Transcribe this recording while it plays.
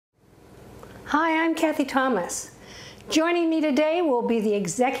Hi, I'm Cathy Thomas. Joining me today will be the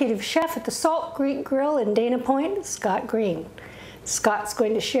executive chef at the Salt Creek Grill in Dana Point, Scott Green. Scott's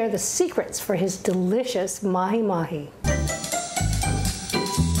going to share the secrets for his delicious mahi mahi.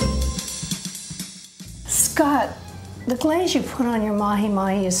 Scott, the glaze you put on your mahi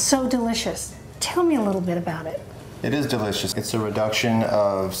mahi is so delicious. Tell me a little bit about it. It is delicious. It's a reduction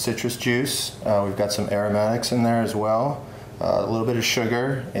of citrus juice. We've got some aromatics in there as well. A little bit of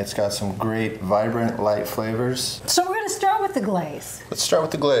sugar. It's got some great, vibrant, light flavors. So we're going to start with the glaze. Let's start with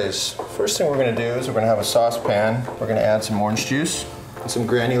the glaze. First thing we're going to do is we're going to have a saucepan. We're going to add some orange juice and some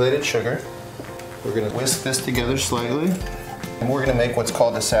granulated sugar. We're going to whisk this together slightly. And we're going to make what's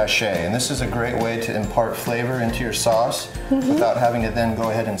called a sachet. And this is a great way to impart flavor into your sauce without having to then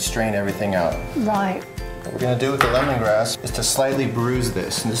go ahead and strain everything out. Right. What we're going to do with the lemongrass is to slightly bruise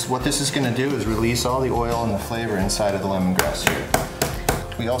this. And what this is going to do is release all the oil and the flavor inside of the lemongrass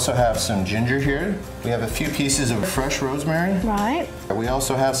here. We also have some ginger here. We have a few pieces of fresh rosemary. Right. We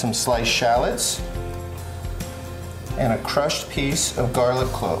also have some sliced shallots and a crushed piece of garlic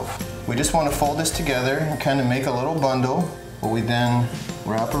clove. We just want to fold this together and kind of make a little bundle, where we then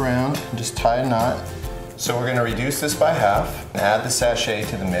wrap around and just tie a knot. So we're going to reduce this by half and add the sachet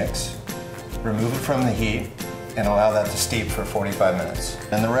to the mix. Remove it from the heat and allow that to steep for 45 minutes.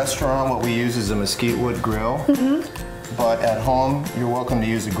 In the restaurant, what we use is a mesquite wood grill. But at home, you're welcome to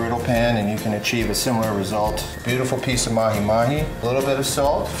use a griddle pan and you can achieve a similar result. Beautiful piece of mahi mahi, a little bit of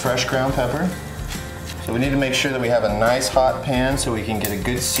salt, fresh ground pepper. So we need to make sure that we have a nice hot pan so we can get a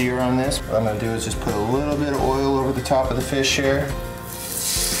good sear on this. What I'm going to do is just put a little bit of oil over the top of the fish here.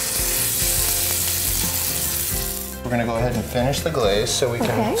 We're going to go ahead and finish the glaze, so we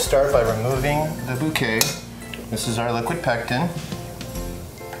can start by removing the bouquet. This is our liquid pectin.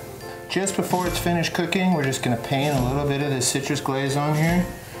 Just before it's finished cooking, we're just going to paint a little bit of this citrus glaze on here.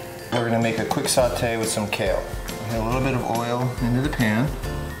 We're going to make a quick saute with some kale. Add a little bit of oil into the pan.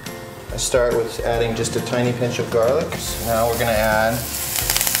 I start with adding just a tiny pinch of garlic. So now we're going to add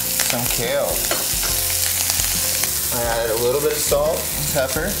some kale. I added a little bit of salt and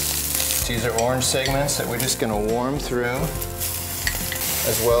pepper. These are orange segments that we're just going to warm through,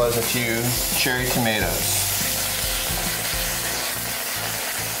 as well as a few cherry tomatoes.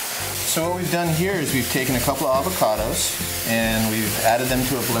 So what we've done here is we've taken a couple of avocados and we've added them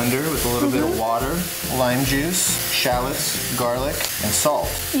to a blender with a little bit of water, lime juice, shallots, garlic, and salt.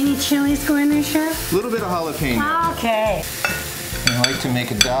 Any chilies go in there, Chef? A little bit of jalapeno. Okay. And I like to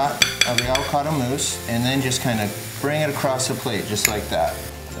make a dot of the avocado mousse and then just kind of bring it across the plate, just like that.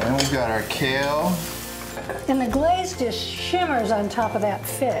 And we've got our kale. And the glaze just shimmers on top of that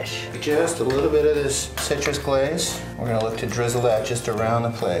fish. Just a little bit of this citrus glaze. We're going to look to drizzle that just around the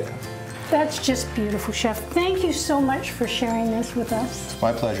plate. That's just beautiful, Chef. Thank you so much for sharing this with us. It's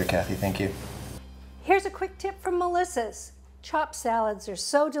my pleasure, Cathy. Thank you. Here's a quick tip from Melissa's. Chopped salads are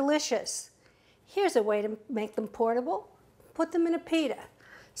so delicious. Here's a way to make them portable. Put them in a pita.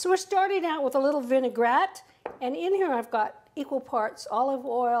 So we're starting out with a little vinaigrette, and in here I've got equal parts olive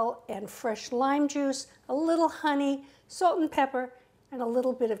oil and fresh lime juice, a little honey, salt and pepper, and a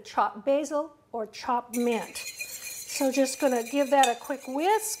little bit of chopped basil or chopped mint. So just gonna give that a quick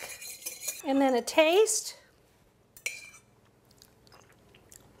whisk and then a taste.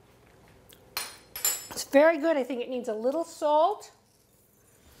 It's very good. I think it needs a little salt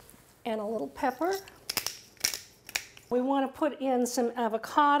and a little pepper. We want to put in some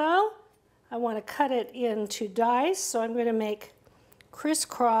avocado. I want to cut it into dice, so I'm going to make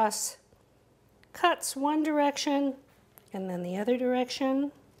crisscross cuts one direction and then the other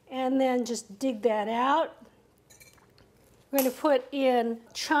direction, and then just dig that out. We're going to put in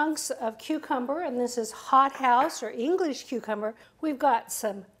chunks of cucumber, and this is hothouse or English cucumber. We've got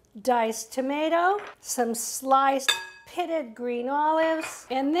some diced tomato, some sliced pitted green olives,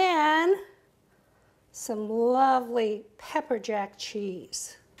 and then some lovely pepper jack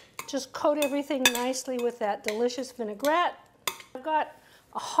cheese. Just coat everything nicely with that delicious vinaigrette. I've got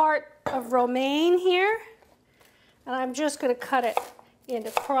a heart of romaine here, and I'm just going to cut it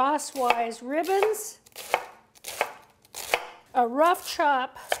into crosswise ribbons. A rough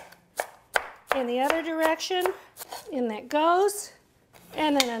chop in the other direction, in that goes,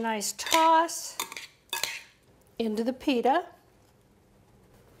 and then a nice toss into the pita.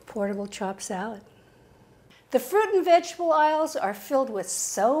 Portable chopped salad. The fruit and vegetable aisles are filled with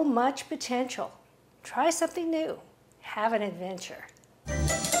so much potential. Try something new. Have an adventure.